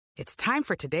It's time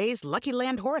for today's Lucky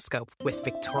Land horoscope with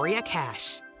Victoria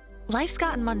Cash. Life's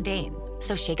gotten mundane,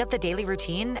 so shake up the daily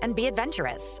routine and be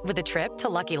adventurous with a trip to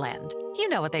Lucky Land. You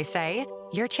know what they say,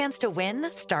 your chance to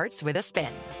win starts with a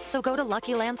spin. So go to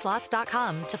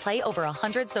LuckyLandSlots.com to play over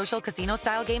 100 social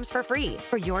casino-style games for free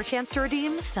for your chance to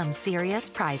redeem some serious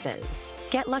prizes.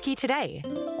 Get lucky today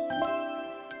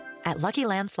at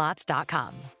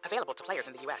LuckyLandSlots.com. Available to players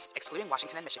in the U.S., excluding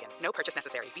Washington and Michigan. No purchase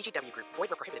necessary. VGW Group. Void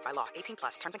where prohibited by law. 18+.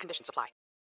 Terms and conditions apply.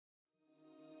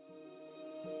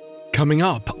 Coming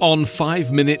up on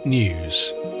 5 Minute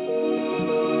News.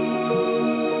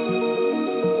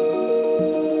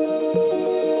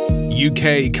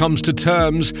 UK comes to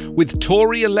terms with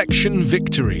Tory election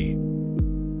victory.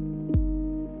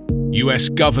 US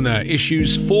Governor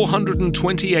issues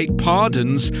 428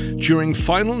 pardons during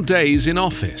final days in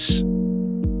office.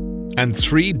 And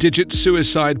 3-digit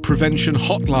suicide prevention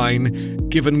hotline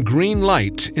given green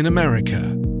light in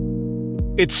America.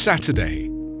 It's Saturday,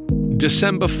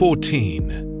 December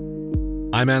 14.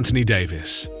 I'm Anthony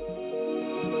Davis.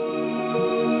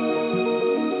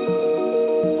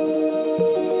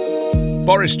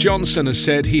 Boris Johnson has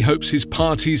said he hopes his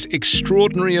party's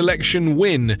extraordinary election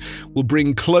win will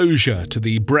bring closure to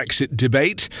the Brexit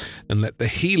debate and let the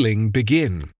healing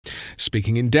begin.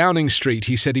 Speaking in Downing Street,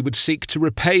 he said he would seek to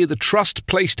repay the trust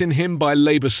placed in him by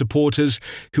Labour supporters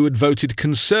who had voted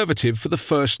Conservative for the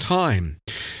first time.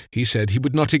 He said he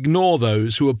would not ignore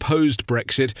those who opposed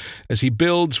Brexit as he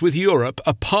builds with Europe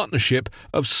a partnership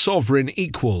of sovereign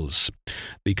equals.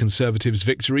 The Conservatives'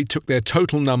 victory took their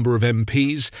total number of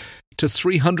MPs to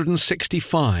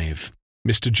 365.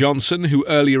 Mr. Johnson, who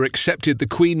earlier accepted the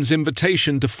Queen's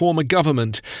invitation to form a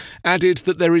government, added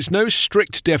that there is no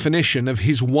strict definition of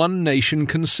his one-nation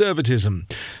conservatism,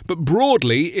 but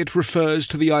broadly it refers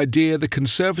to the idea the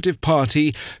Conservative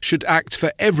Party should act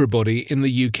for everybody in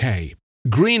the UK.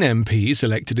 Green MPs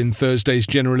elected in Thursday's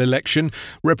general election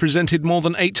represented more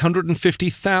than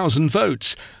 850,000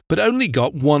 votes, but only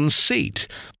got one seat,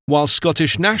 while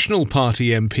Scottish National Party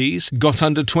MPs got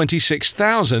under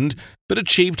 26,000 but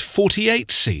achieved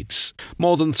 48 seats.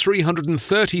 More than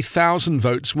 330,000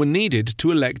 votes were needed to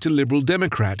elect a Liberal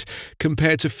Democrat,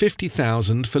 compared to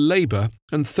 50,000 for Labour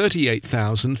and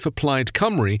 38,000 for Plaid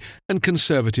Cymru and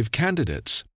Conservative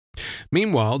candidates.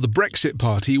 Meanwhile, the Brexit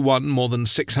Party won more than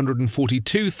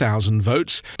 642,000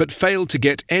 votes but failed to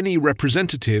get any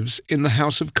representatives in the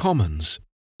House of Commons.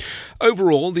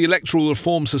 Overall, the Electoral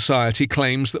Reform Society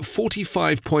claims that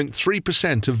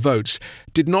 45.3% of votes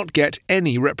did not get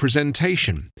any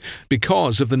representation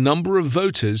because of the number of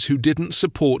voters who didn't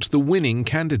support the winning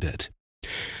candidate.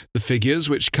 The figures,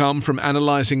 which come from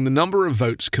analysing the number of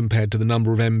votes compared to the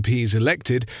number of MPs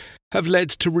elected, have led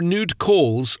to renewed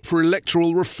calls for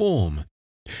electoral reform.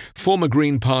 Former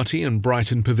Green Party and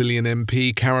Brighton Pavilion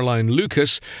MP Caroline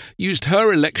Lucas used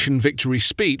her election victory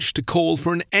speech to call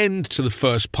for an end to the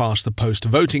first-past-the-post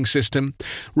voting system,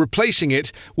 replacing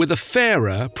it with a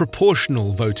fairer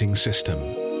proportional voting system.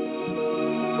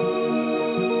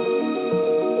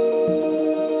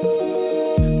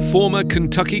 Former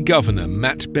Kentucky Governor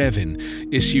Matt Bevin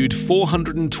issued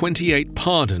 428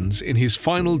 pardons in his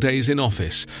final days in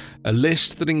office, a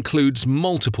list that includes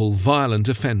multiple violent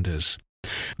offenders.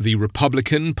 The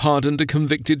Republican pardoned a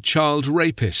convicted child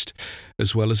rapist,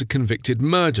 as well as a convicted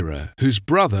murderer whose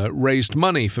brother raised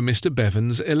money for Mr.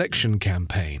 Bevin's election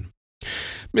campaign.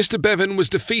 Mr. Bevin was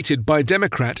defeated by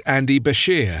Democrat Andy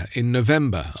Beshear in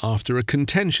November after a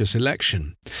contentious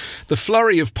election. The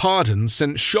flurry of pardons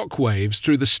sent shockwaves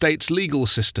through the state's legal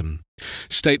system.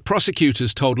 State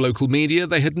prosecutors told local media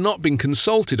they had not been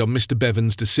consulted on Mr.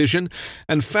 Bevin's decision,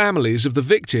 and families of the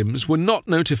victims were not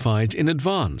notified in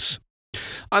advance.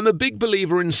 "I'm a big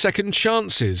believer in second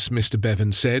chances," Mr.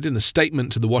 Bevin said in a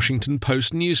statement to the Washington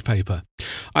Post newspaper.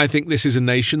 "I think this is a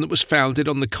nation that was founded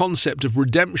on the concept of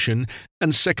redemption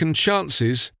and second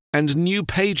chances and new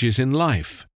pages in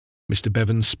life." Mr.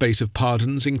 Bevin's spate of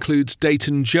pardons includes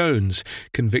Dayton Jones,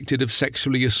 convicted of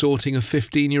sexually assaulting a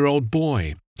 15-year-old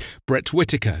boy, Brett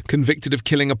Whitaker, convicted of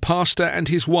killing a pastor and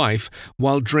his wife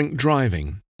while drink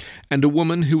driving, and a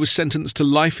woman who was sentenced to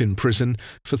life in prison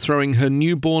for throwing her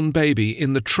newborn baby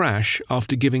in the trash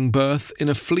after giving birth in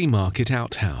a flea market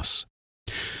outhouse.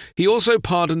 He also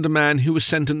pardoned a man who was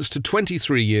sentenced to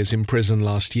 23 years in prison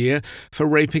last year for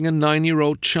raping a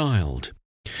 9-year-old child.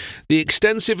 The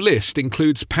extensive list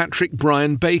includes Patrick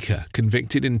Brian Baker,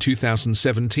 convicted in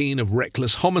 2017 of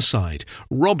reckless homicide,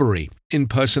 robbery,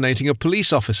 impersonating a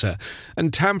police officer,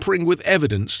 and tampering with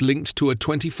evidence linked to a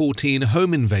 2014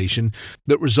 home invasion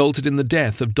that resulted in the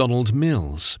death of Donald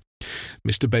Mills.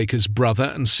 Mr. Baker's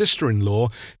brother and sister-in-law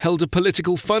held a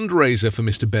political fundraiser for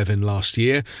Mr. Bevin last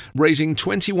year, raising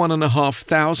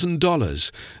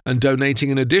 $21,500 and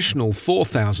donating an additional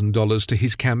 $4,000 to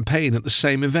his campaign at the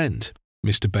same event.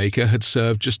 Mr. Baker had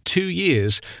served just 2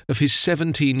 years of his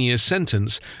 17-year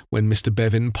sentence when Mr.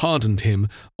 Bevin pardoned him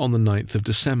on the 9th of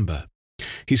December.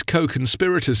 His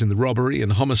co-conspirators in the robbery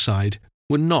and homicide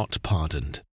were not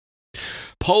pardoned.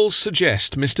 Polls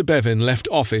suggest Mr. Bevin left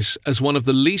office as one of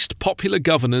the least popular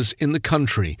governors in the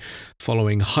country,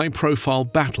 following high-profile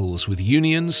battles with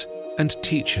unions and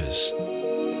teachers.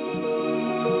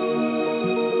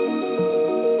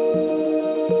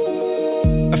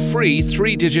 A free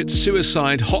 3-digit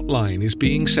suicide hotline is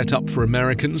being set up for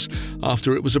Americans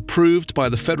after it was approved by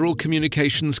the Federal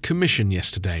Communications Commission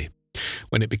yesterday.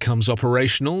 When it becomes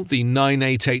operational, the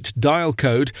 988 dial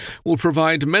code will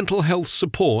provide mental health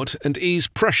support and ease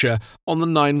pressure on the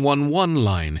 911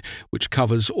 line, which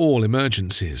covers all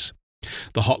emergencies.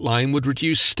 The hotline would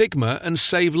reduce stigma and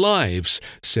save lives,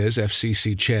 says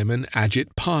FCC Chairman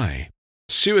Ajit Pai.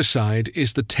 Suicide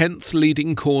is the 10th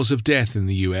leading cause of death in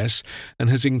the US and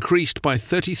has increased by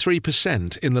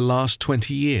 33% in the last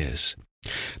 20 years.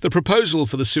 The proposal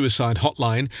for the suicide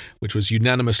hotline, which was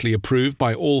unanimously approved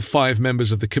by all 5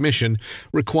 members of the Commission,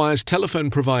 requires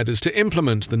telephone providers to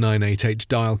implement the 988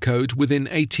 dial code within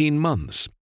 18 months.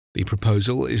 The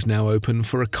proposal is now open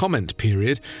for a comment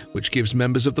period, which gives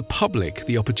members of the public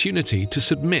the opportunity to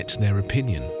submit their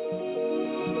opinion.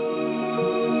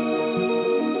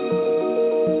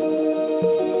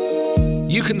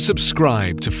 You can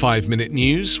subscribe to 5 Minute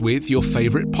News with your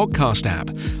favourite podcast app.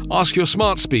 Ask your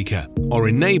smart speaker or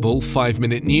enable 5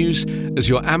 Minute News as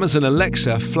your Amazon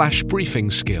Alexa flash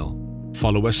briefing skill.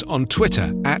 Follow us on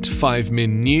Twitter at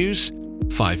 5MinNews.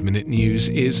 5 Minute News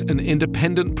is an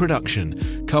independent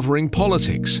production covering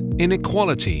politics,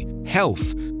 inequality,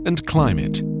 health and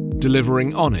climate,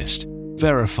 delivering honest,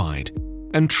 verified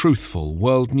and truthful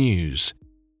world news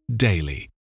daily.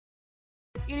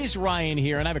 It is Ryan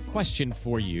here, and I have a question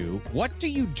for you. What do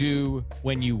you do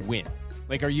when you win?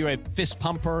 Like, are you a fist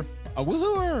pumper, a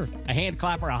woohooer, a hand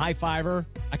clapper, a high fiver?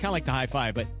 I kind of like the high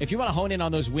five, but if you want to hone in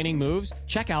on those winning moves,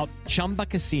 check out Chumba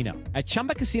Casino. At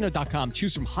ChumbaCasino.com,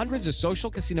 choose from hundreds of social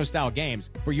casino-style games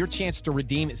for your chance to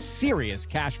redeem serious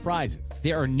cash prizes.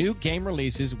 There are new game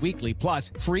releases weekly,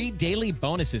 plus free daily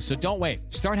bonuses, so don't wait.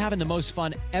 Start having the most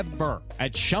fun ever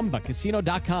at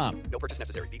ChumbaCasino.com. No purchase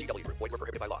necessary. VGW Group. Void where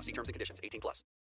prohibited by law. See terms and conditions. 18+.